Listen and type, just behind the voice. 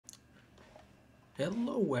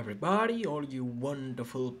Hello everybody, all you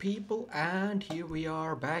wonderful people, and here we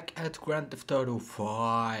are back at Grand Theft Auto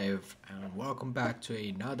 5, and welcome back to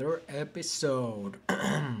another episode.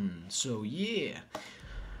 So yeah,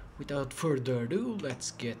 without further ado,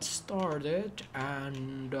 let's get started,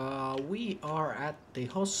 and we are at the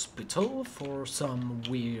hospital for some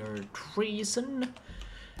weird reason.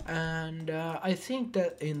 And I think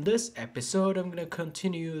that in this episode I'm gonna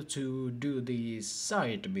continue to do these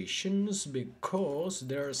side missions because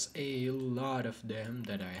there's a lot of them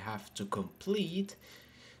that I have to complete.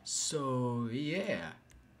 So yeah,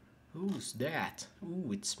 who's that? Ooh,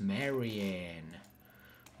 it's Marianne.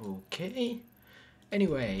 Okay.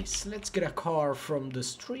 Anyways, let's get a car from the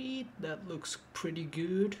street. That looks pretty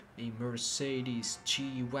good. A Mercedes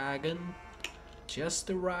G-Wagon. Just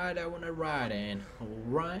the ride I wanna ride in.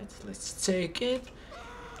 Alright, let's take it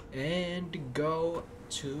and go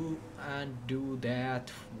to and do that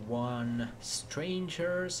one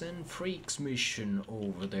strangers and freaks mission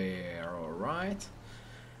over there. Alright,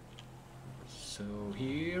 so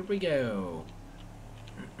here we go.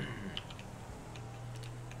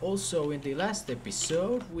 Also, in the last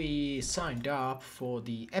episode, we signed up for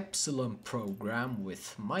the Epsilon program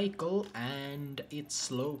with Michael, and it's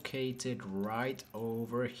located right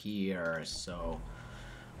over here. So,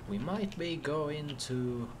 we might be going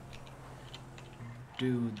to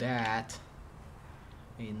do that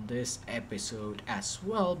in this episode as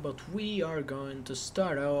well, but we are going to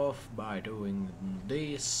start off by doing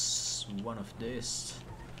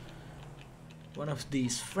one of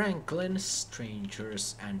these Franklin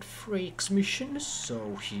strangers and freaks missions.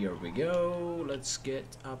 So here we go, let's get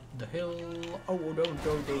up the hill. Oh no,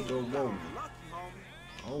 whoa.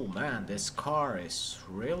 Oh man, this car is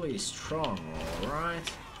really strong.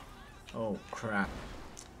 Alright. Oh crap,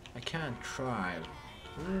 I can't drive.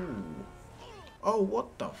 Ooh. Oh,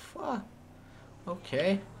 what the fuck?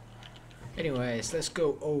 Okay. Anyways, let's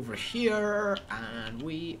go over here, and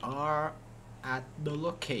we are at the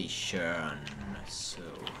location. So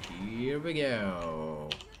here we go.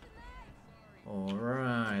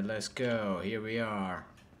 Alright, let's go. Here we are.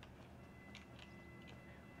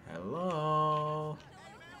 Hello.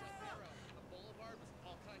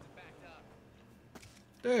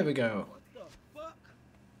 There we go. What the fuck?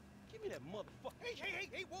 Give me that motherfucker.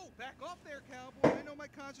 Hey, whoa, back off there, cowboy. I know my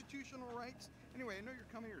constitutional rights. Anyway, I know you're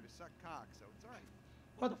coming here to suck cock, so it's alright.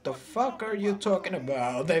 What the fuck are you talking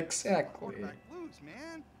about exactly? Quarterback blues,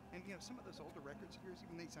 man. And you know, some of those older records of yours,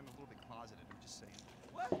 even they sound a little bit closeted, I'm just saying.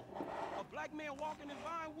 What? A black man walking in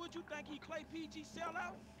Vinewood, you think he Clay PG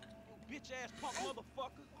sellout? You bitch-ass punk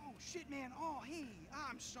motherfucker. Oh, shit, man. Oh, hey,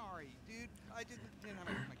 I'm sorry, dude. I didn't have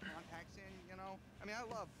my contacts in, you know? I mean, I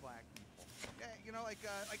love black people. Yeah, you know, like,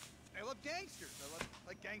 I love gangsters. I love,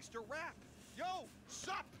 like, gangster rap. Yo,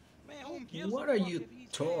 sup? Man, who gives What a are fuck you if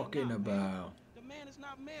he's talking married or not, man? about? The man is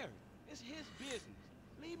not married. It's his business.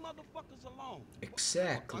 Leave motherfuckers alone.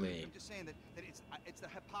 Exactly. I'm just saying that it's the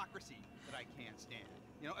hypocrisy that I can't stand.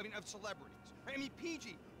 You know, I mean, of celebrities. I mean,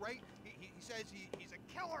 PG, right? He says he's a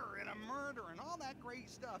killer and a murderer and all that great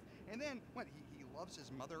stuff. And then, what, he loves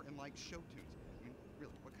his mother and likes show tunes. I mean,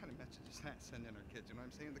 really, what kind of message is that sending our kids? You know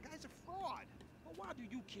what I'm saying? The guy's a fraud. Well, why do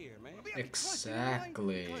you care, man? Well, yeah,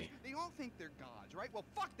 Exactly. because they all think they're gods, right? Well,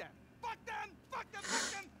 fuck them. Fuck them. Fuck them.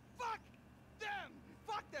 Fuck them. Fuck them.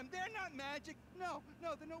 Fuck them. They're not magic. No,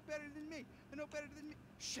 they're no better than me. They're no better than me.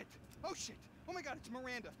 Shit. Oh, shit. Oh, my God, it's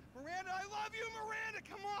Miranda. Miranda, I love you, Miranda.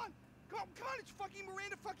 Come on. Come on, it's fucking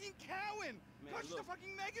Miranda fucking Cowan. Man, She's the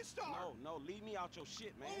fucking megastar. No, leave me out your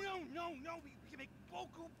shit, man. Oh, no. We can make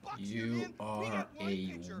boku bucks here, You man. We are got one a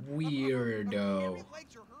picture of weirdo. Mary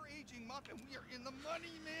Lakes or her aging muff, and we are in the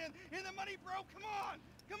money, man. In the money, bro. Come on,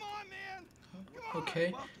 man. Come on.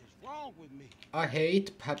 Okay. What the fuck is wrong with me? I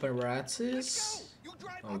hate Let's paparazzis. go. You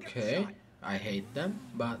drive. I'll get the Okay. shot. I hate them,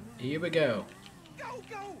 but here we go. Go.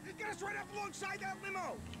 Get us right up alongside that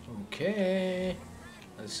limo. Okay.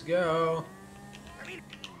 Let's go. I mean,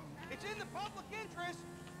 it's in the public interest.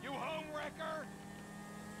 You home wrecker.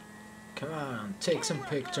 Come on, take some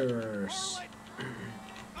pictures.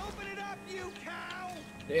 Open it up, you cow.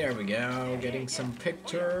 There we go, getting some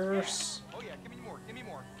pictures. Oh yeah, give me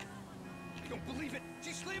more. I don't believe it.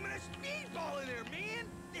 She's slamming a speedball in there, man.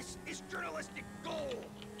 This is journalistic gold.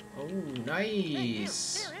 Oh,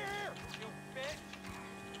 nice. Here, you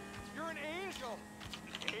bitch. You're an angel.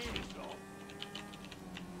 Angel.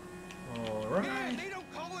 Alright. Man, they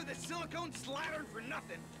don't call her the silicone slattern for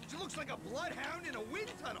nothing. She looks like a bloodhound in a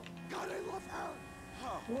wind tunnel. God, I love her.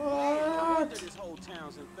 Huh. No wonder What? this whole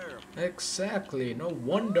town's in therapy. Exactly, no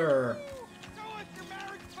wonder. Go with your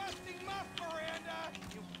marriage busting muff, Miranda.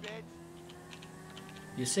 You bitch.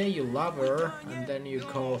 You say you love her, and then you No,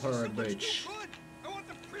 call her a so much bitch. too good. I want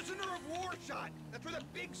the prisoner of war shot. That's where the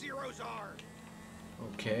big zeros are.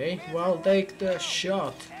 Okay, Man, well, right take the now.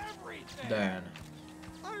 shot Everything. then.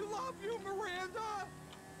 I love you, Miranda.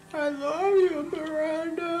 I love you,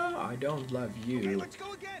 Miranda. I don't love Okay, you, let's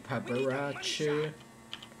go again. We need the money paparazzi. shot.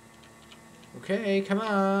 Okay, come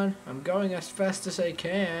on. I'm going as fast as I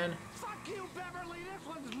can. Fuck you, Beverly. This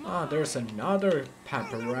one's mine. Ah, there's another No, it's that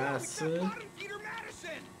paparazzi. bottom Peter Madison.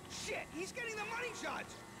 Shit, he's getting the money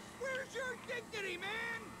shots. Where's your dignity, man?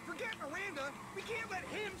 Forget Miranda. We can't let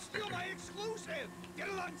him steal my exclusive. Get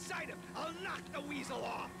alongside him. I'll knock the weasel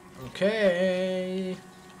off. Okay.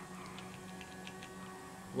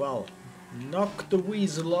 Well, knock the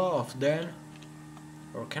weasel off then.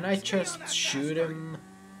 Or can I Stay on just that shoot bastard. him?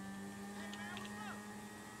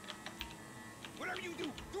 Whatever you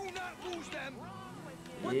do, do not lose them.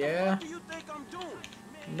 What Yeah. the fuck do you think I'm doing?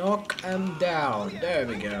 Knock him down. There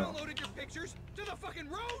we I go. downloaded your pictures to the fucking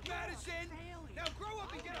road, Madison. Now grow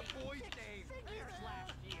up and get a boy's name.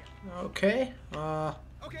 Okay.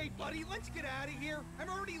 Okay, buddy, let's get out of here. I'm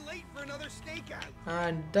already late for another stakeout.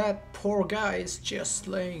 And that poor guy is just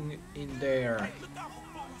laying in there. Look out for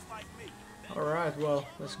fools like me. Alright, well,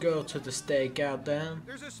 let's go to the stakeout then.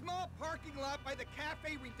 There's a small parking lot by the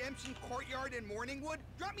Cafe Redemption Courtyard in Morningwood.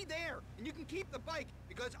 Drop me there, and you can keep the bike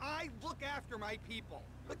because I look after my people.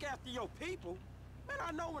 Look after your people. Man,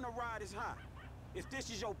 I know when a ride is hot. If this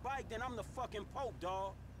is your bike, then I'm the fucking Pope,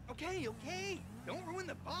 dawg. Okay, okay. Don't ruin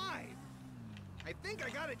the vibe. I think I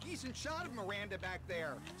got a decent shot of Miranda back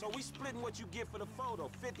there. So we splitting what you get for the photo,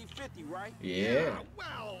 50-50, right? Yeah.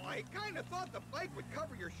 Well, I kind of thought the bike would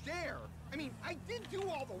cover your share. I mean, I did do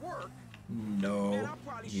all the work. Man, No, I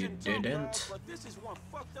probably you shouldn't talk, dawg, didn't. but this is one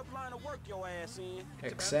fucked up line of work your ass in.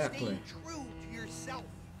 It's Exactly. about staying true to yourself.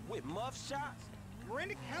 With muff shots?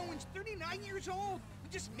 Miranda Cowan's 39 years old. We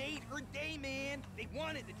just made her day, man. They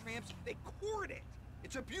wanted the tramps. They courted it.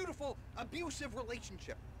 It's a beautiful, abusive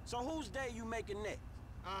relationship. So whose day you making next?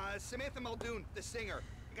 Samantha Muldoon, the singer.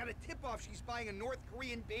 I got a tip-off she's buying a North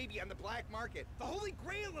Korean baby on the black market. The holy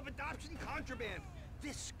grail of adoption contraband.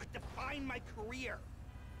 This could define my career.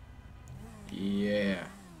 Yeah.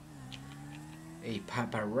 A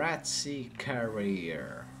paparazzi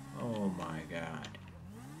career. Oh my god.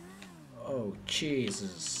 Oh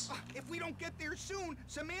Jesus. If we don't get there soon,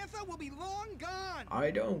 Samantha will be long gone.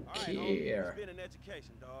 I don't All right, homie, care. it's been an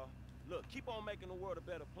education, dawg. Look, keep on making the world a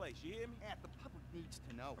better place, you hear me? Yeah, the public needs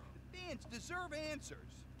to know. The fans deserve answers.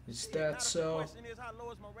 Is Yeah, now that the so? question is, how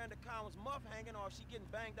low is Miranda Cowan's muff hanging, or is she getting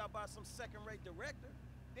banged out by some second-rate director?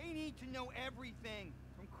 They need to know everything,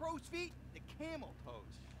 from crow's feet to camel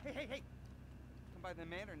toes. Hey, hey, hey. Come by the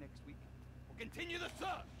manor next week. We'll continue the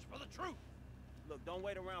search for the truth. Look, don't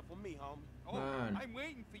wait around for me, homie. Oh, Man, I'm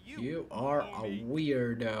waiting for you. You are a homie.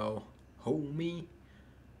 weirdo, homie.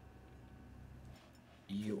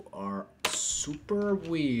 You are super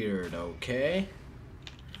weird, okay?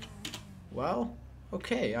 Well,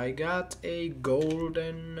 okay, I got a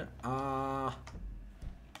golden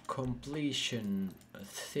completion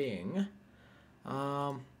thing.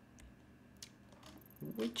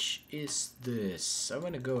 Which is this? I'm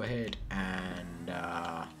gonna go ahead and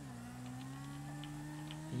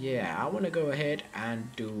yeah, I wanna go ahead and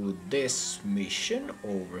do this mission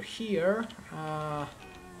over here. Man,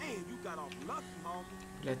 you got off lucky, homie.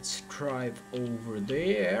 Let's drive over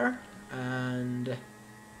there and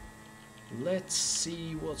let's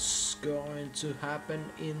see what's going to happen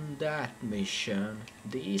in that mission.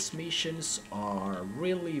 These missions are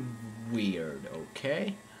really weird,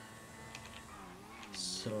 okay?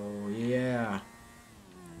 So yeah.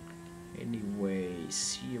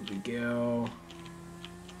 Anyways, here we go.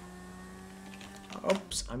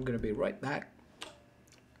 Oops, I'm gonna be right back.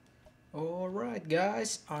 Alright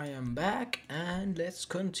guys, I am back and let's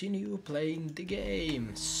continue playing the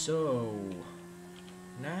game. So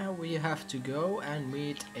now we have to go and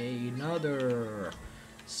meet another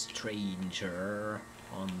stranger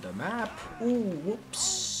on the map. Ooh,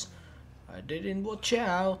 whoops, I didn't watch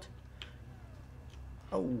out.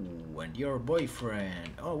 Oh, and your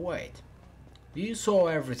boyfriend. Oh wait, you saw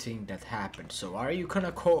everything that happened, so are you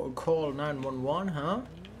gonna call 911, huh?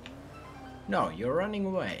 No, you're running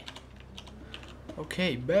away.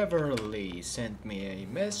 Okay, Beverly sent me a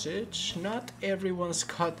message. Not everyone's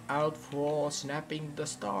cut out for snapping the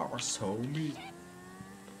stars, homie.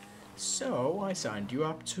 So I signed you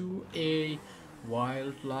up to a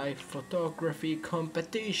wildlife photography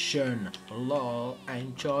competition. Lol,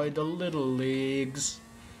 enjoy the little leagues.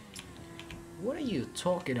 What are you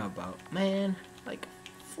talking about, man? Like,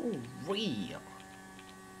 for real?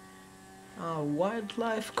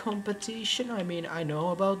 Wildlife competition. I mean, I know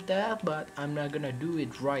about that, but I'm not gonna do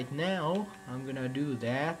it right now. I'm gonna do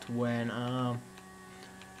that when I'm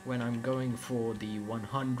going for the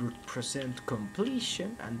 100%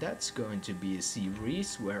 completion, and that's going to be a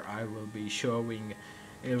series where I will be showing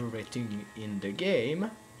everything in the game.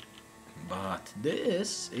 But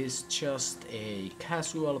this is just a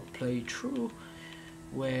casual playthrough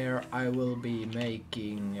where I will be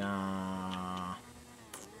making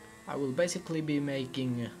I will basically be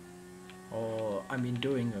making, or I mean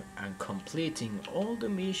doing and completing all the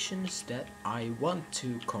missions that I want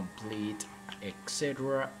to complete,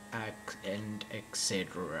 etc. and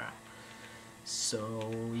etc.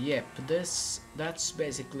 So yep, that's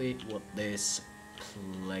basically what this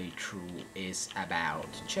playthrough is about,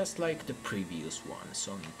 just like the previous ones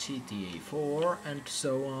on GTA 4 and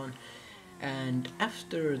so on. And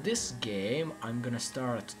after this game I'm gonna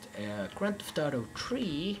start Grand Theft Auto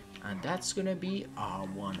 3, and that's gonna be a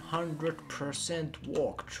 100%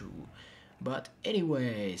 walkthrough. But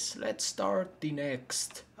anyways, let's start the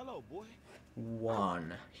next Hello, boy.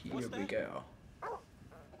 one. Here What's we that? go.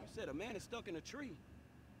 You said a man is stuck in a tree.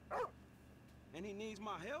 And he needs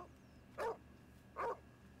my help?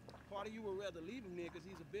 Part of you would rather leave him there because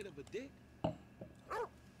he's a bit of a dick.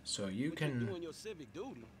 So you But you're can doing your civic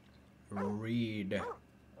duty. read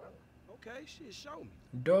Okay, shit, show me.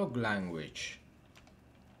 dog language.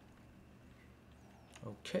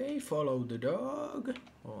 Okay, follow the dog.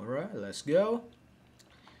 Alright, let's go.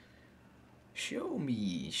 Show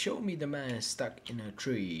me the man stuck in a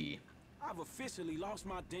tree. I've officially lost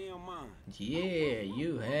my damn mind. Yeah,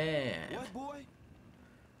 you have. What, boy?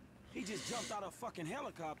 He just jumped out of a fucking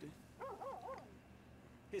helicopter.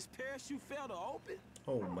 His parachute failed to open.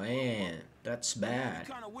 Oh man, that's bad.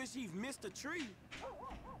 You kind of wish he missed a tree.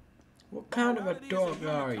 What kind of a Reality is dog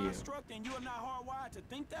human are you? construct and you are not hardwired to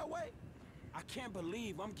think that way. I can't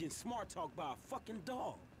believe I'm getting smart talked by a fucking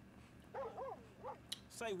dog.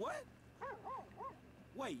 Say what?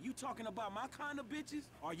 Wait, you talking about my kind of bitches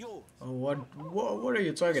or yours? Oh, what are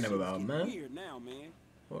you talking Shit's about, getting man? Weird now, man.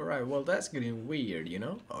 Alright, well that's getting weird, you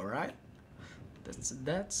know? Alright?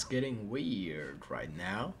 That's getting weird right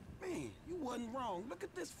now. Man, you wasn't wrong. Look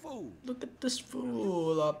at this fool. Look at this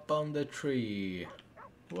fool up on the tree.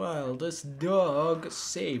 Well, this dog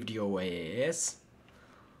saved your ass.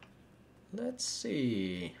 Let's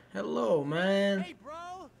see. Hello, man. Hey,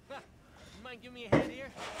 bro! You mind giving me a hand here?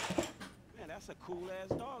 Man, that's a cool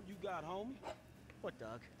ass dog you got, homie. What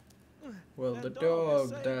dog? Well, That the dog dog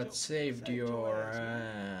that that saved saved your your ass,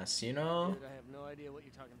 man. ass, you know? Dude, I have no idea what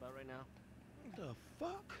you're talking about right now. The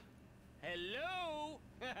fuck? Hello?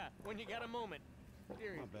 When you got a moment.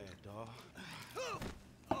 Seriously. My bad, dog.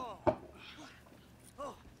 Oh.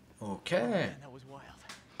 Okay. Man, that was wild.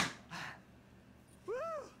 Woo!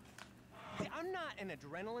 See, I'm not an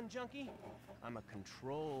adrenaline junkie. I'm a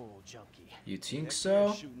control junkie. You think That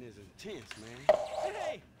so? shooting is intense, man.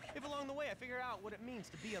 Hey, if along the way I figure out what it means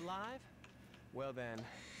to be alive, well then,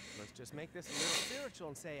 let's just make this a little spiritual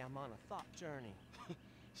and say I'm on a thought journey.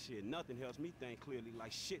 Shit, nothing helps me think clearly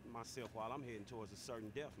like shitting myself while I'm heading towards a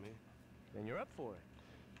certain death, man. Then you're up for it.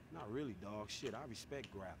 Not really, dog. Shit, I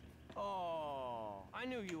respect grappling. Oh, I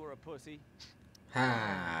knew you were a pussy.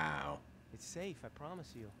 How? It's safe, I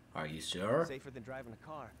promise you. Are you sure? Safer than driving a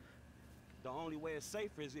car. The only way it's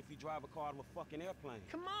safer is if you drive a car out of a fucking airplane.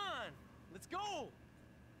 Come on, let's go.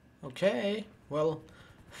 Okay, well,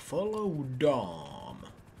 follow Dom.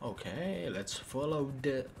 Okay, let's follow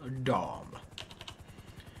the Dom.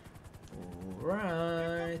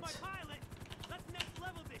 Alright. Let's next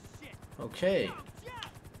level this shit. Okay. Yo,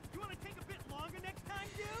 Jeff, you want to take a bit longer next time,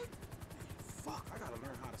 dude? Fuck, I gotta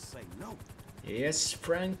learn how to say no. Yes,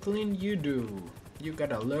 Franklin, you do. You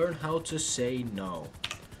gotta learn how to say no.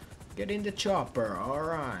 Get in the chopper,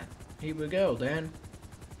 alright. Here we go then.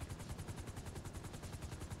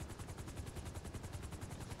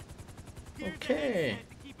 Here's a Okay. headset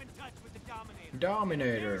to keep in touch with the Dominator.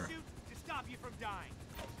 Dominator. Parachute to stop you from dying.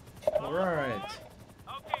 Alright.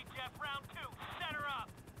 Okay, Jeff, round 2. Set her up.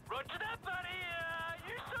 Roger that, buddy.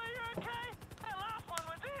 You sure you're okay? That last one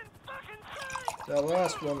was insane. The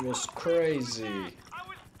last one was crazy. I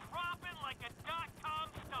was dropping like a .com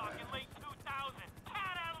stock in late 2000.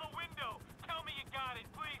 Cat out of the window. Tell me you got it,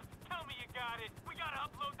 please. Tell me you got it. We gotta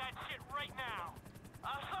upload that shit right now.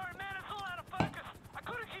 Sorry, man, it's all out of focus. I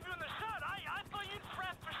couldn't keep you in the shot. I thought you'd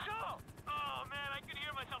press for sure. Oh, man, I could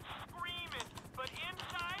hear myself screaming. But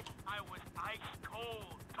inside, I was ice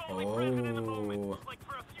cold. Totally present in the moment. Oh. Like,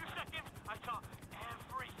 for a few seconds, I saw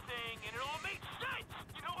everything, and it all made sense.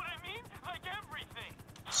 You know what I mean? Like, everything.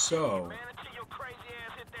 So, Man, until your crazy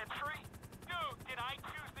ass hit that tree. Dude, did I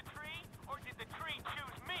choose the tree,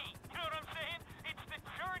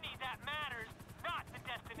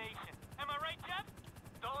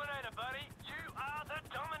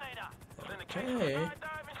 Okay.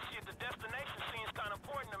 Skydiving shit, the destination seems kind of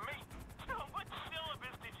important to me. So what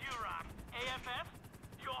syllabus did you rock? AFS?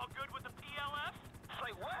 You all good with the PLS?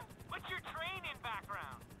 Say what? What's your training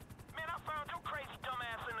background? Man, I found your crazy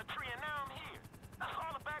dumbass in the tree and now I'm here. That's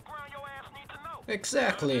all the background your ass need to know.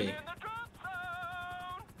 Exactly. In the drop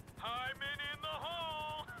zone. Timing in the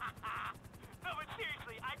hole! No, but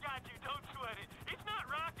seriously, I got you. Don't sweat it. It's not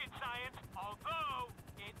rocket science, although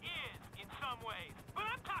it is in some ways. But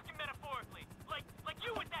I'm talking metaphorically. Like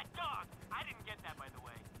you with that dog. I didn't get that, by the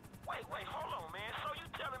way. Wait, hold on, man. So you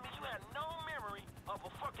telling me you had no memory of a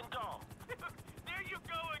fucking dog? There you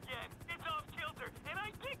go again. It's off kilter, and I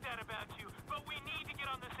dig that about you. But we need to get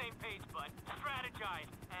on the same page, bud. Strategize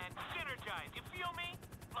and synergize. You feel me?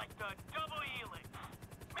 Like the double helix.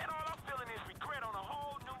 Man, all I'm feeling is regret on a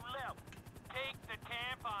whole new level. Take the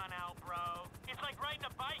tampon out, bro. It's like riding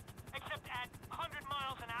a bike, except at 100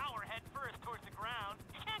 miles an hour head first towards the ground.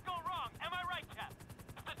 You can't go wrong. Am I right, Jeff?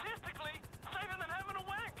 Statistically, safer than having a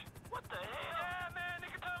wank. What the hell? Yeah, man, you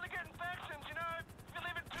can totally get infections, you know? If you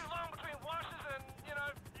leave it too long between washes and, you know,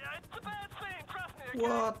 yeah, it's a bad thing, trust me. Okay?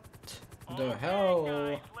 What the Okay, hell?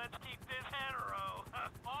 guys, let's keep this hetero.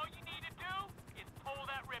 All you need to do is pull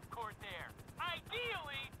that ripcord there.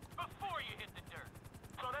 Ideally, before you hit the dirt.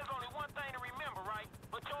 So there's only one thing to remember, right?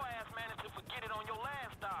 But your ass managed to forget it on your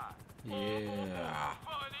last dive. Yeah.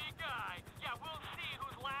 Funny guy. Yeah, we'll see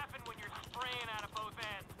who's laughing when you're spraying out of both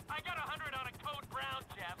ends. I got 100 on a code brown,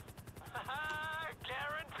 Jeff.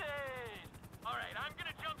 Guaranteed. All right, I'm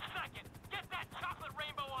gonna jump second. Get that chocolate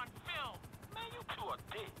rainbow on film. Man, you two are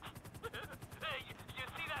dicks. Hey, you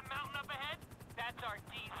see that mountain up ahead? That's our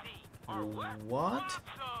DC. Or what? What? Drop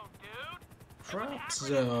zone, dude. Drop It's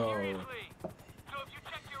an acronym, zone. Seriously. So if you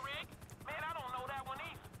check your rig, Man, I don't know that one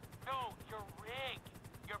either. no, your rig,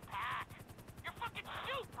 your pack, your fucking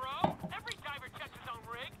chute, bro. Every diver checks his own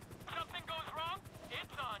rig. Something goes wrong,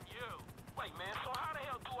 it's on you. Wait, man, so how the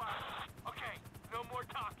hell do I... Okay, no more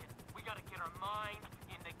talking. We gotta get our minds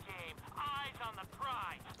in the game, eyes on the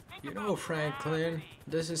prize. Think You about know, Franklin, gravity.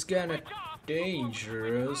 this is kinda Switch off before we switch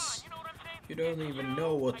dangerous. on, you know what I'm saying? You don't It's even you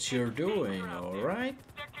know what against you're nature doing, out there. alright?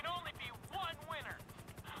 There can only be one winner.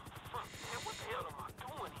 Fuck, man, what the hell am I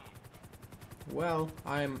doing here? Well,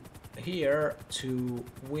 I'm here to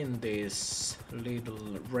win this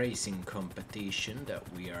little racing competition that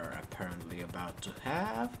we are apparently about to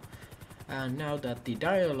have. And now that the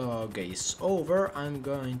dialogue is over, I'm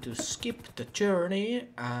going to skip the journey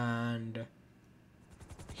and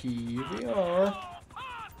here we are.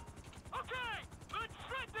 Okay, let's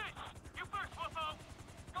shred this. You first, Fluffo.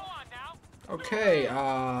 Go on now. Okay,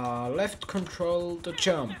 left control to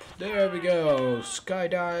jump. There we go.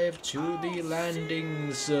 Skydive to the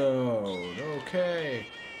landing zone. Okay.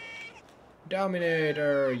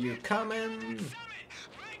 Dominator, you coming?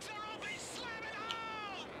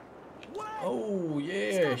 Oh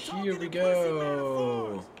yeah, here we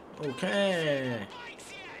go. Okay.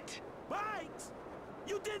 Bikes?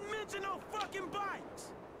 You didn't mention no fucking bikes!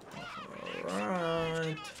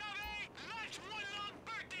 Alright.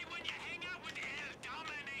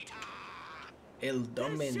 El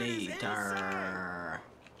Dominator.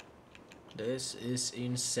 This is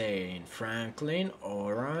insane. Franklin,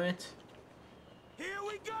 alright. Here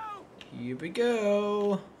we go! Here we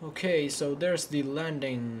go. Okay, so there's the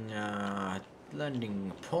landing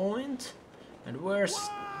point. And where's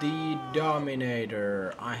the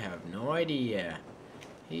Dominator? I have no idea.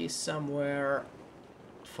 He's somewhere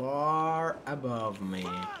far above me.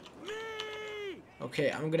 Fuck me!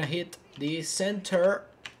 Okay, I'm gonna hit the center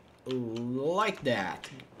like that.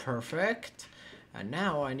 Perfect. And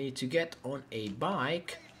now I need to get on a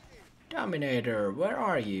bike. Dominator, where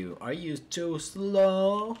are you? Are you too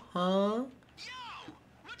slow, huh? Yo!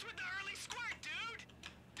 What's with the early squirt, dude?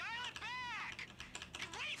 Dial it back!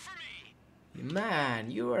 Wait for me!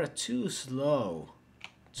 Man, you are too slow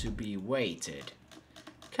to be weighted.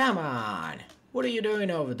 Come on, what are you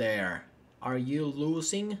doing over there? Are you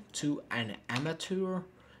losing to an amateur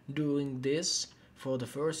doing this for the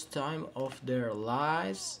first time of their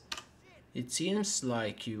lives? It seems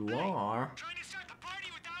like you are. Trying to start the party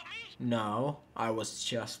without me? No, I was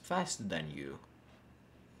just faster than you.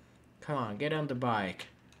 Come on, get on the bike.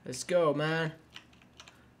 Let's go, man.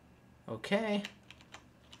 Okay.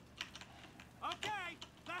 Okay,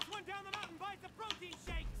 last one down the mountain bites the protein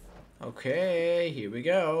shakes! Okay, here we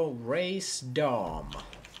go. Race Dom.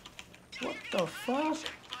 What the fuck?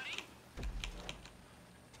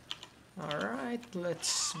 Alright,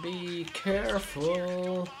 let's be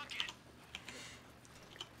careful.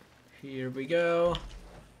 Here we go.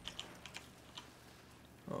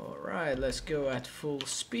 Alright, Alright, let's go at full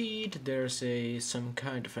speed. There's some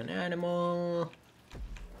kind of an animal.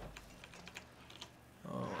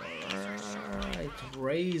 Alright,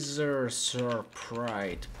 razor sharp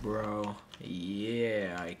right, bro.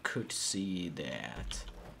 Yeah, I could see that.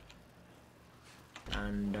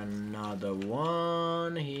 And another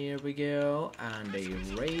one, here we go, and a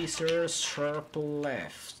razor sharp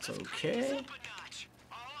left, okay?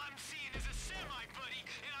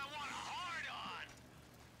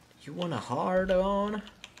 You want a hard on?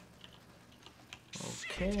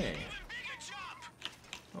 Okay.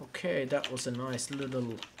 Okay, that was a nice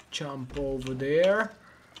little jump over there.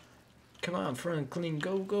 Come on, Franklin,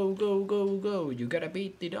 go, go, go, go, go. You gotta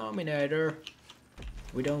beat the Dominator.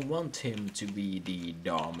 We don't want him to be the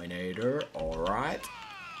Dominator, alright?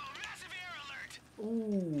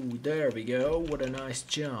 Ooh, there we go. What a nice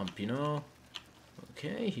jump, you know?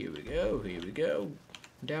 Okay, here we go, here we go.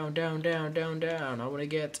 Down, down, down, down, down. I wanna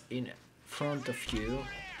get in front of you.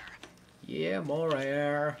 Yeah, more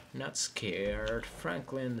air. Not scared.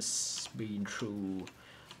 Franklin's been through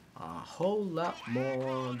a whole lot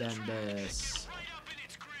more than this.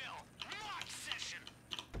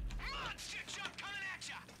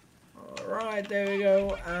 Alright, there we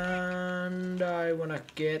go. And I wanna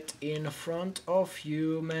get in front of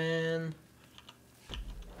you, man.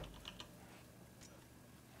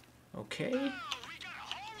 Okay.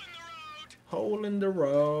 Hole in the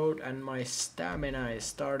road, and my stamina is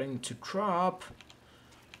starting to drop.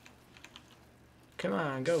 Come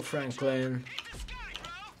on, go Franklin.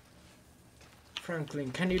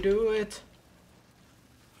 Franklin, can you do it?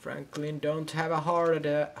 Franklin, don't have a heart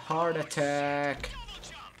attack.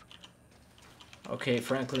 Okay,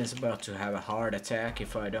 Franklin's about to have a heart attack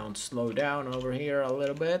if I don't slow down over here a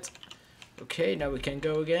little bit. Okay, now we can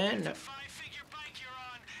go again.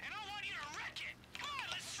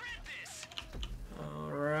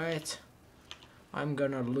 Alright. I'm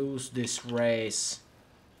gonna lose this race.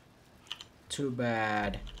 Too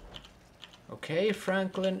bad. Okay,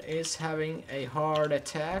 Franklin is having a heart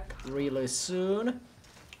attack really soon.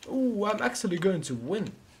 Ooh, I'm actually going to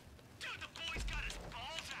win.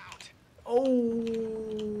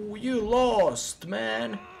 Oh, you lost,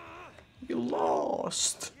 man. You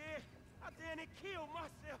lost. Yeah, I damn it killed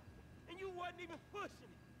myself, and you wasn't even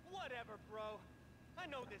pushing. Whatever, bro. I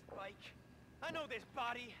know this bike. I know this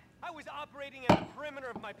body. I was operating at the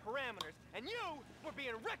perimeter of my parameters, and you were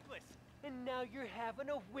being reckless. And now you're having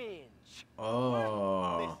a whinge.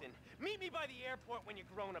 Oh. Listen, meet me by the airport when you're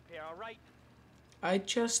grown up here, all right? I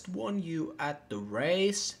just won you at the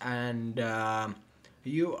race, and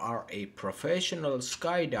you are a professional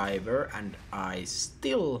skydiver, and I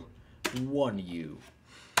still won you.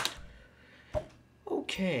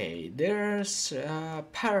 Okay, there's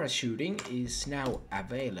parachuting is now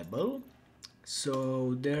available.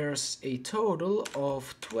 So there's a total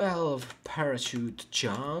of 12 parachute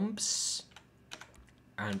jumps,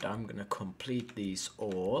 and I'm gonna complete these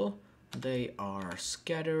all. They are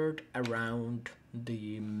scattered around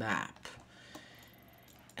the map.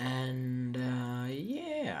 And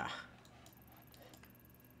yeah,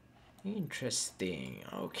 interesting.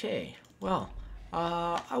 Okay, well,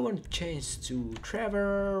 I want to change to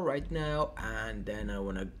Trevor right now, and then I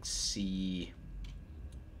want to see.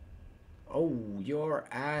 Oh, your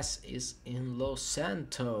ass is in Los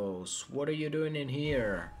Santos. What are you doing in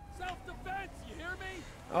here? Self-defense, you hear me?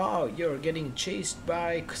 Oh, you're getting chased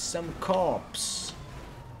by some cops.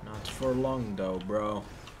 Not for long though, bro.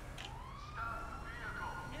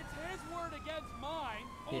 It's his word against mine.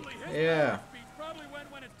 Only his Yeah. speech probably went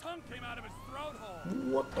when his tongue came out of his throat hole.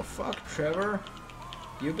 What the fuck, Trevor?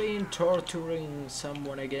 You been torturing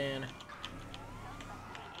someone again?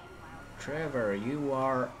 Trevor, you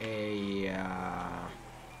are a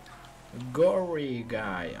gory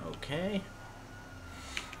guy, okay?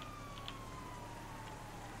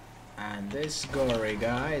 And this gory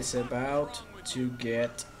guy is about to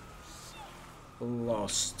get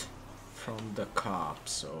lost from the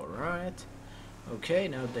cops, alright? Okay,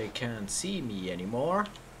 now they can't see me anymore.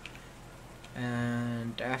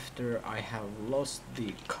 And after I have lost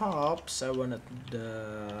the cops, I want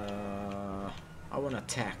a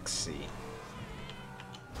taxi.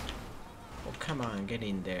 Oh, come on, get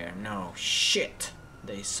in there. No, shit!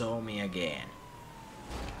 They saw me again.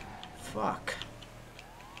 Fuck.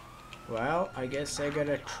 Well, I guess I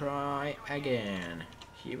gotta try again.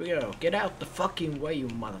 Here we go. Get out the fucking way, you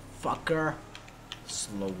motherfucker.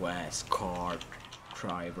 Slow ass car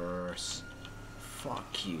drivers.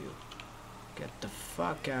 Fuck you. Get the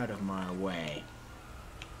fuck out of my way.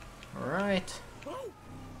 Alright.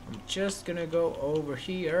 I'm just gonna go over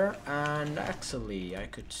here, and actually I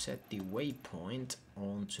could set the waypoint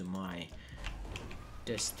onto my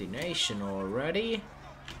destination already.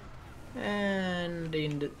 And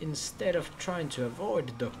instead of trying to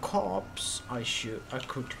avoid the cops, I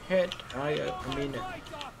could head. I mean,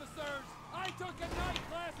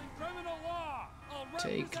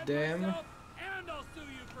 take them.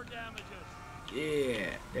 Yeah,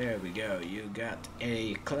 there we go. You got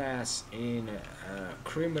a class in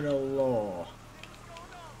criminal law,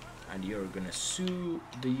 and you're gonna sue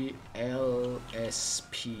the LSPD.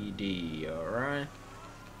 All right.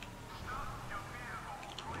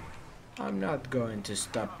 I'm not going to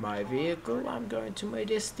stop my vehicle, I'm going to my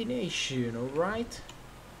destination, alright?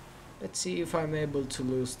 Let's see if I'm able to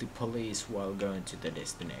lose the police while going to the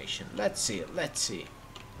destination. Let's see.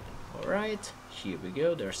 Alright, here we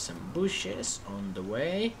go, there's some bushes on the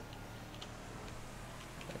way.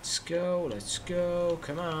 Let's go,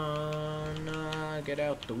 come on, get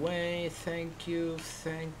out the way, thank you,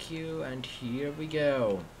 and here we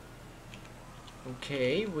go.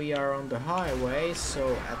 Okay, we are on the highway,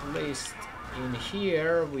 so at least in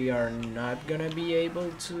here we are not gonna be able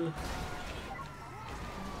to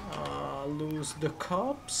lose the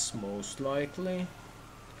cops, most likely.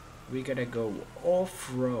 We gotta go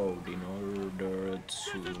off-road in order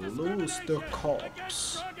to lose the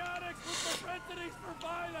cops.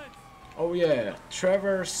 Oh yeah,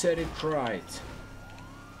 Trevor said it right.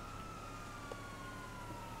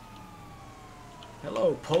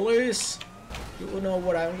 Hello, police! You know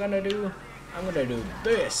what I'm gonna do? I'm gonna do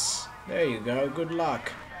this. There you go, good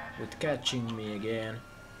luck with catching me again.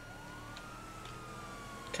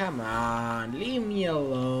 Come on, leave me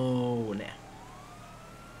alone.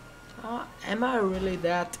 Am I really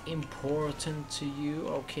that important to you?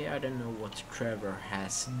 Okay, I don't know what Trevor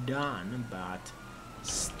has done, but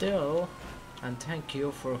still, and thank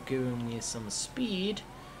you for giving me some speed,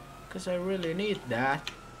 because I really need that.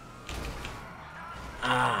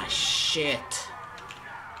 Ah, shit.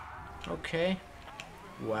 Okay,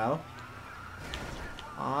 well,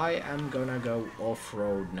 I am gonna go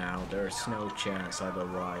off-road now. There's no chance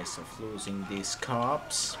otherwise of losing these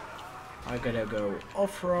cops. I gotta go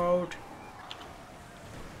off-road.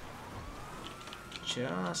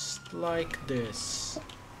 Just like this.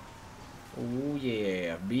 Oh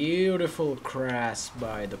yeah, beautiful crash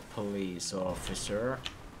by the police officer.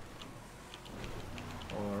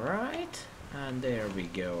 Alright, and there we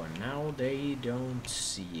go, and now they don't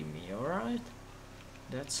see me, alright?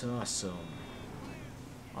 That's awesome.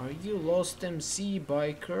 Are you Lost MC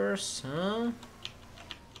bikers, huh?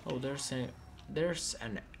 Oh, there's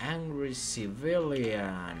an angry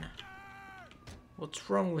civilian. What's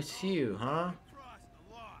wrong with you, huh?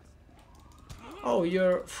 Oh,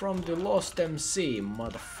 you're from the Lost MC,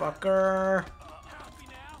 motherfucker.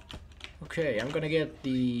 Okay, I'm gonna get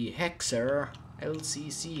the Hexer,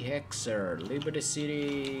 LCC Hexer, Liberty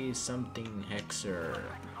City something Hexer.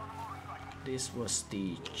 This was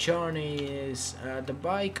the the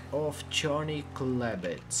bike of Johnny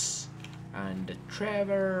Klebitz. And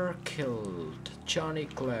Trevor killed Johnny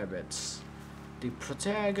Klebitz, the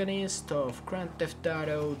protagonist of Grand Theft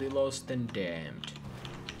Auto: The Lost and Damned.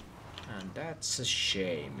 And that's a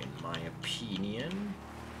shame in my opinion.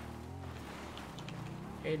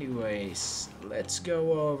 Anyways, let's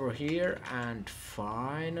go over here and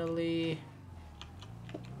finally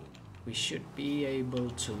we should be able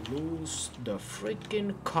to lose the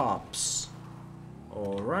freaking cops.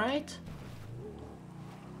 Alright?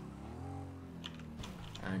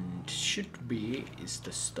 And should be is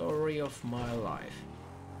the story of my life.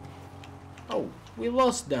 Oh, we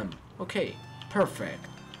lost them. Okay, perfect.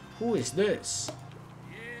 Who is this?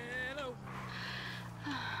 Hello.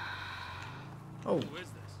 Oh. Who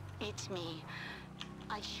is this? It's me.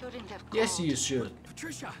 I shouldn't have called. Yes, you should.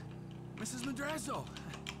 Patricia, Mrs. Madrazo.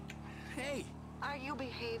 Hey. Are you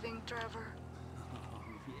behaving, Trevor? Oh,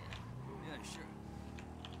 yeah, sure.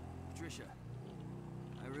 Patricia,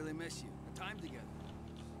 I really miss you. The time together.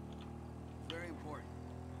 Very important.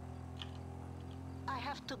 I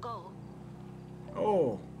have to go.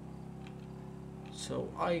 Oh. So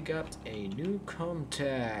I got a new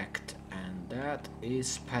contact, and that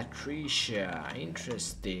is Patricia.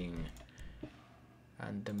 Interesting.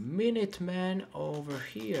 And the Minutemen over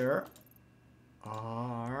here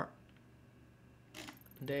are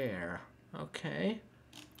there. Okay.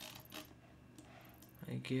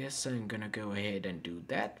 I guess I'm gonna go ahead and do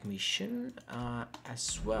that mission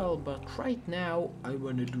as well, but right now I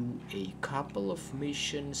wanna do a couple of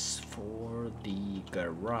missions for the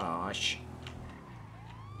garage.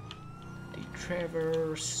 The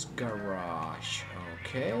Trevor's garage.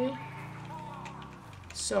 Okay.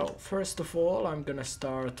 So, first of all, I'm gonna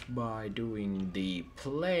start by doing the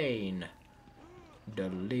plane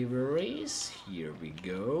deliveries. Here we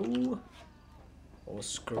go.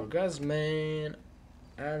 Oscar Guzman,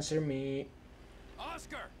 answer me.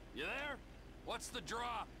 Oscar, you there? What's the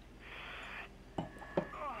drop? Oh,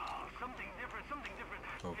 something different, something different.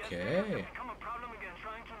 Okay. It's become a problem again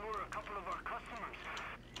trying to lure a couple of our customers.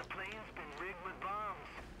 The plane's been rigged with bombs.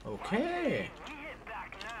 Okay. We hit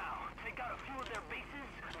back now. Take out a few of their bases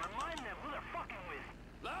and remind them who they're fucking with.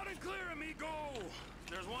 Loud and clear, amigo!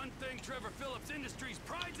 There's one thing Trevor Phillips Industries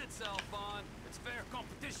prides itself on. It's fair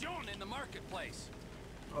competition in the marketplace.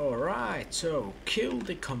 Alright, so kill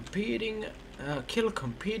competing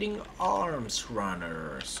arms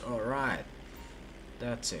runners. Alright.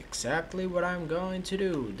 That's exactly what I'm going to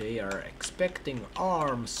do. They are expecting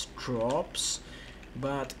arms drops,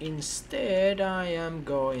 but instead I am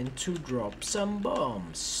going to drop some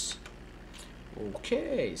bombs.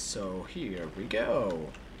 Okay, so here we go.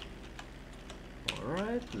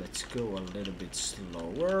 Alright, let's go a little bit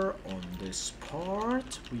slower on this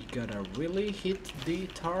part. We gotta really hit the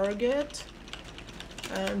target.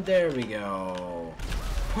 And there we go.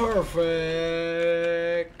 Perfect!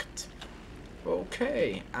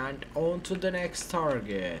 Okay, and on to the next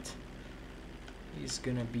target. He's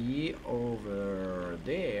gonna be over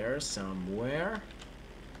there somewhere.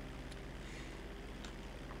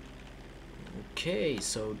 Okay,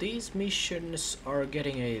 so these missions are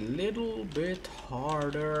getting a little bit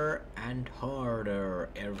harder and harder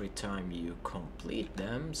every time you complete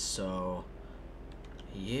them, so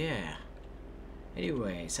yeah.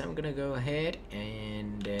 Anyways, I'm gonna go ahead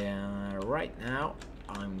and right now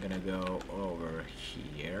I'm gonna go over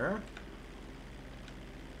here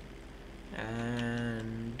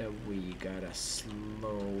and we gotta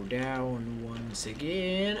slow down once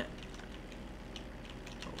again.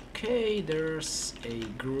 Okay, there's a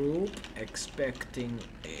group expecting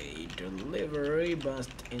a delivery, but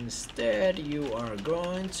instead you are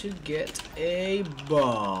going to get a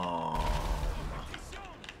bomb.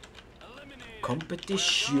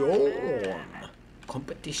 Competition.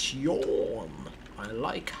 Competition. I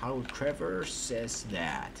like how Trevor says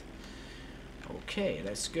that. Okay,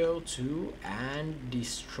 let's go to and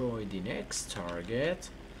destroy the next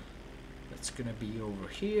target. That's gonna be over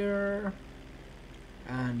here.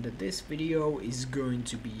 And this video is going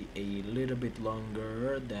to be a little bit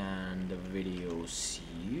longer than the videos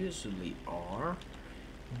usually are,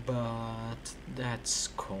 but that's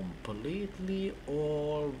completely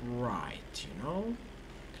alright, you know?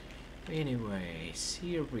 Anyways,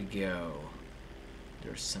 here we go.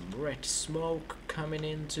 There's some red smoke coming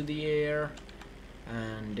into the air,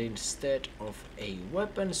 and instead of a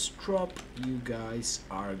weapons drop, you guys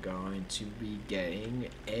are going to be getting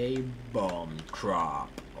a bomb drop.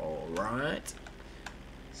 Alright,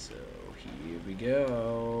 so here we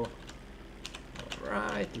go.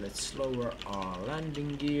 Alright, let's lower our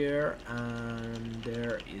landing gear, and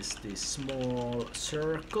there is this small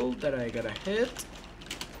circle that I gotta hit.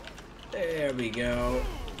 There we go.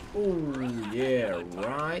 Oh yeah,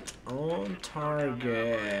 right on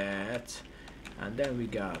target. And then we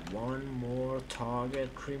got one more target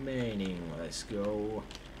remaining. Let's go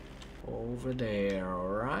over there,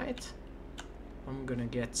 alright? I'm gonna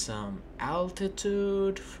get some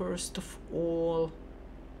altitude first of all.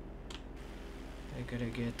 I gotta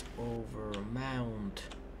get over Mount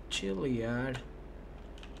Chiliad.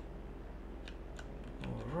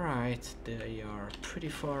 Alright, they are pretty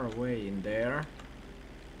far away in there.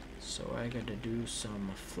 So I gotta do some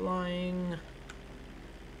flying.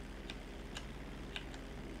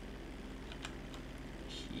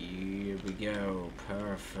 Here we go,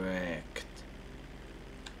 perfect.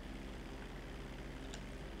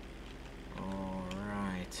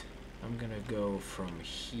 Alright, I'm gonna go from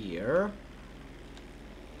here.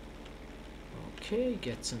 Okay,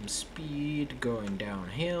 get some speed going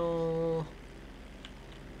downhill.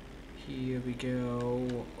 Here we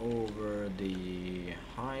go over the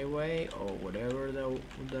highway or whatever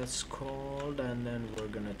that's called, and then we're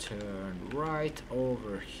gonna turn right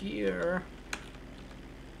over here.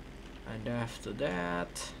 And after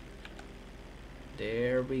that,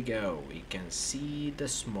 there we go. We can see the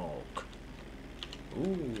smoke.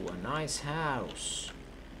 Ooh, a nice house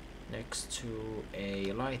next to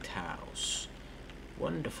a lighthouse.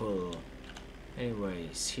 Wonderful.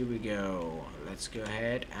 Anyways, here we go. Let's go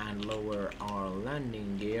ahead and lower our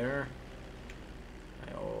landing gear.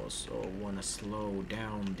 I also want to slow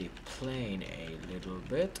down the plane a little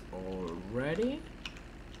bit already.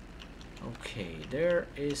 Okay, there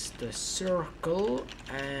is the circle,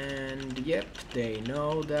 and yep, they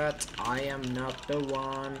know that I am not the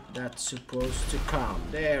one that's supposed to come.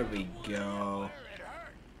 There we go.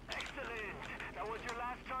 Excellent. That was your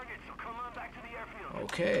last target, so come on back to the airfield.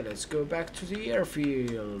 Okay, let's go back to the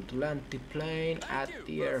airfield. Land the plane at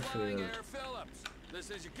the airfield. Air Phillips. This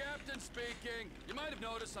is your captain speaking. You might have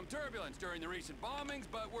noticed some turbulence during the recent bombings,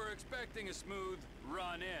 but we're expecting a smooth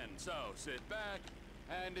run in. So sit back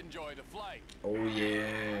and enjoy the flight. Oh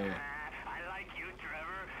yeah. I like you,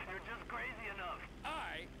 Trevor. You're just crazy enough.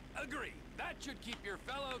 I agree. That should keep your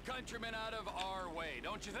fellow countrymen out of our way,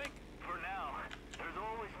 don't you think? For now, there's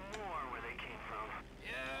always more where they came from.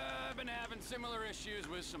 Yeah, I've been having similar issues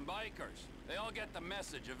with some bikers. They all get the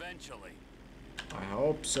message eventually. I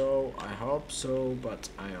hope so, but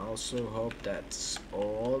I also hope that's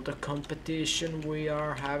all the competition we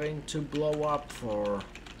are having to blow up for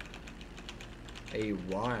a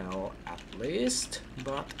while at least.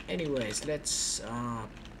 But anyways, let's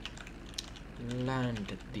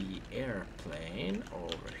land the airplane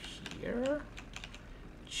over here,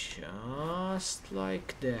 just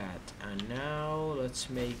like that. And now let's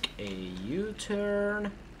make a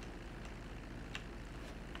U-turn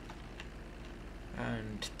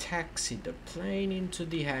and taxi the plane into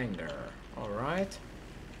the hangar. Alright,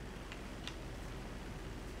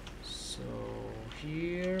 so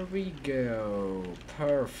here we go.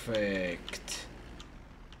 Perfect.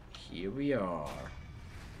 Here we are.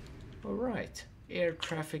 Alright, air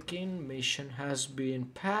trafficking mission has been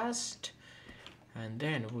passed, and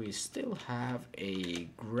then we still have a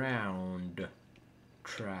ground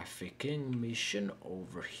trafficking mission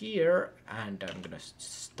over here, and I'm gonna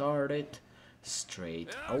start it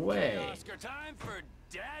straight away. Okay, Oscar, time for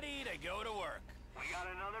Daddy to go to work. We got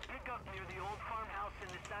another pickup near the old farmhouse in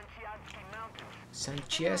the Sanchiatsky Mountains.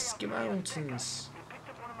 Sanchiatsky Mountains. They picked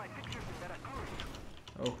up one of my pictures in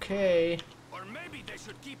Veracruz. Okay. Or maybe they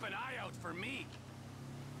should keep an eye out for me.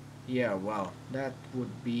 Yeah, well, that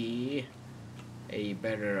would be a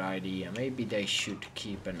better idea. Maybe they should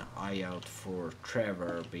keep an eye out for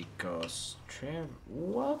Trevor, because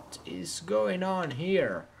what is going on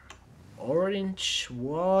here? Orange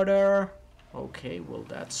water? Okay, well,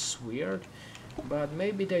 that's weird. But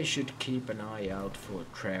maybe they should keep an eye out for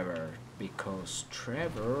Trevor, because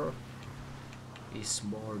Trevor is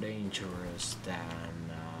more dangerous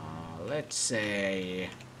than, let's say,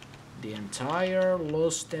 the entire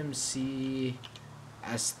Lost MC,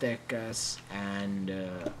 Aztecas, and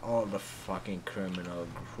all the fucking criminal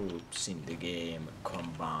groups in the game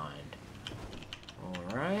combined.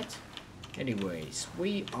 Alright? Anyways,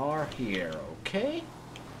 we are here, okay?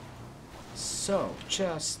 So,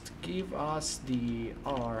 just give us the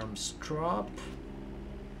arms drop.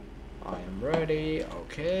 I am ready.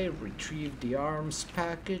 Okay, retrieve the arms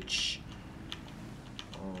package.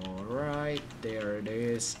 Alright, there it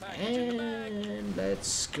is. And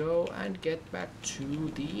let's go and get back to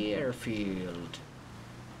the airfield.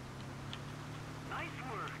 Nice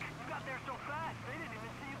work. You got there so fast, they didn't even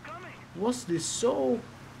see you coming. Was this so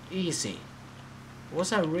easy?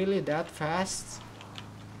 Was I really that fast?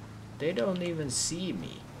 They don't even see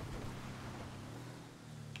me.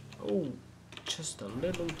 Oh, just a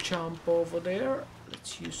little jump over there.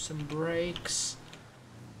 Let's use some brakes.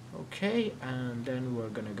 Okay, and then we're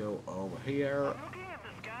gonna go over here. Looking at the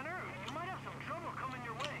scanner, you might have some trouble coming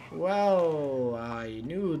your way. Well, I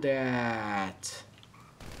knew that.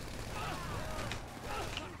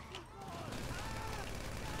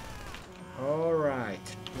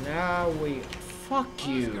 Alright, now we... Fuck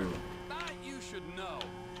you. That you should know.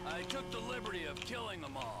 I took the liberty of killing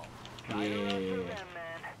them all. Yeah. Them,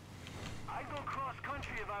 man. I'd go cross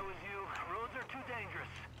country if I was you. Roads are too dangerous.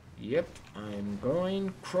 Yep, I'm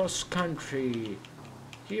going cross country.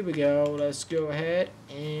 Here we go, let's go ahead,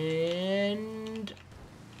 and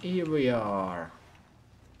here we are.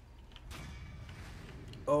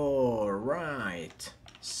 Alright,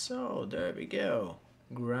 so there we go.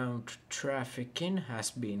 Ground trafficking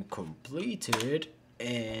has been completed,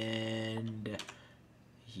 and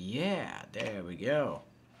yeah, there we go.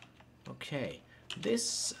 Okay,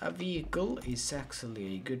 this vehicle is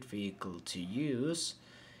actually a good vehicle to use,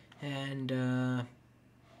 and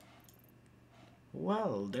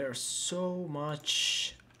well, there's so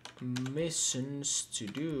much missions to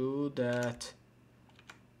do that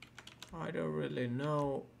I don't really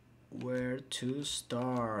know where to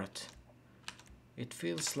start. It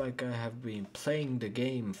feels like I have been playing the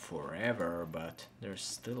game forever, but there's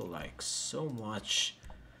still like so much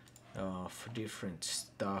of different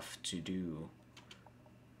stuff to do.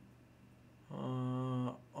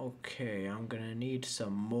 Okay, I'm gonna need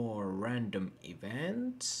some more random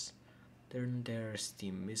events. Then there's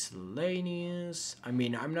the miscellaneous. I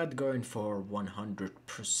mean, I'm not going for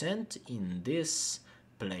 100% in this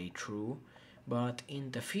playthrough, but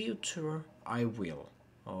in the future I will.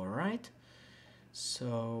 Alright?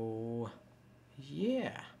 So,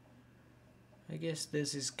 yeah. I guess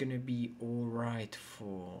this is gonna be alright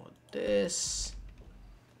for this.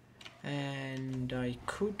 And I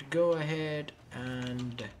could go ahead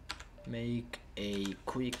and make a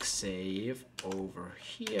quick save over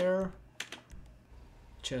here.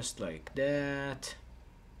 Just like that.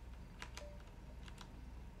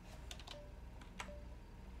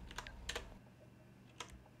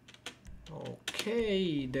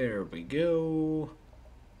 Okay, there we go.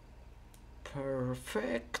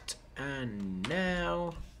 Perfect. And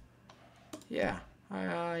now, yeah,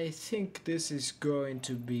 I think this is going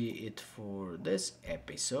to be it for this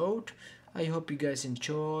episode. I hope you guys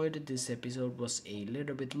enjoyed. This episode was a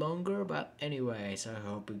little bit longer, but anyways, I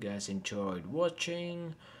hope you guys enjoyed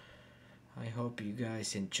watching. I hope you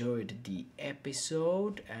guys enjoyed the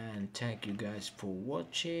episode, and thank you guys for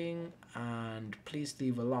watching. And please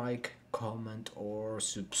leave a like, comment, or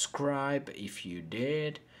subscribe if you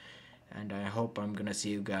did. And I hope I'm gonna see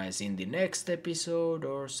you guys in the next episode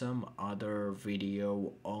or some other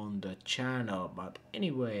video on the channel. But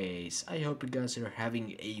anyways, I hope you guys are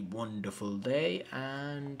having a wonderful day,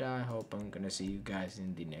 and I hope I'm gonna see you guys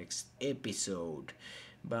in the next episode.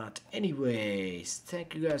 But anyways,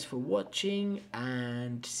 thank you guys for watching,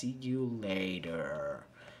 and see you later.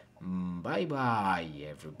 Bye bye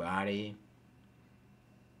everybody.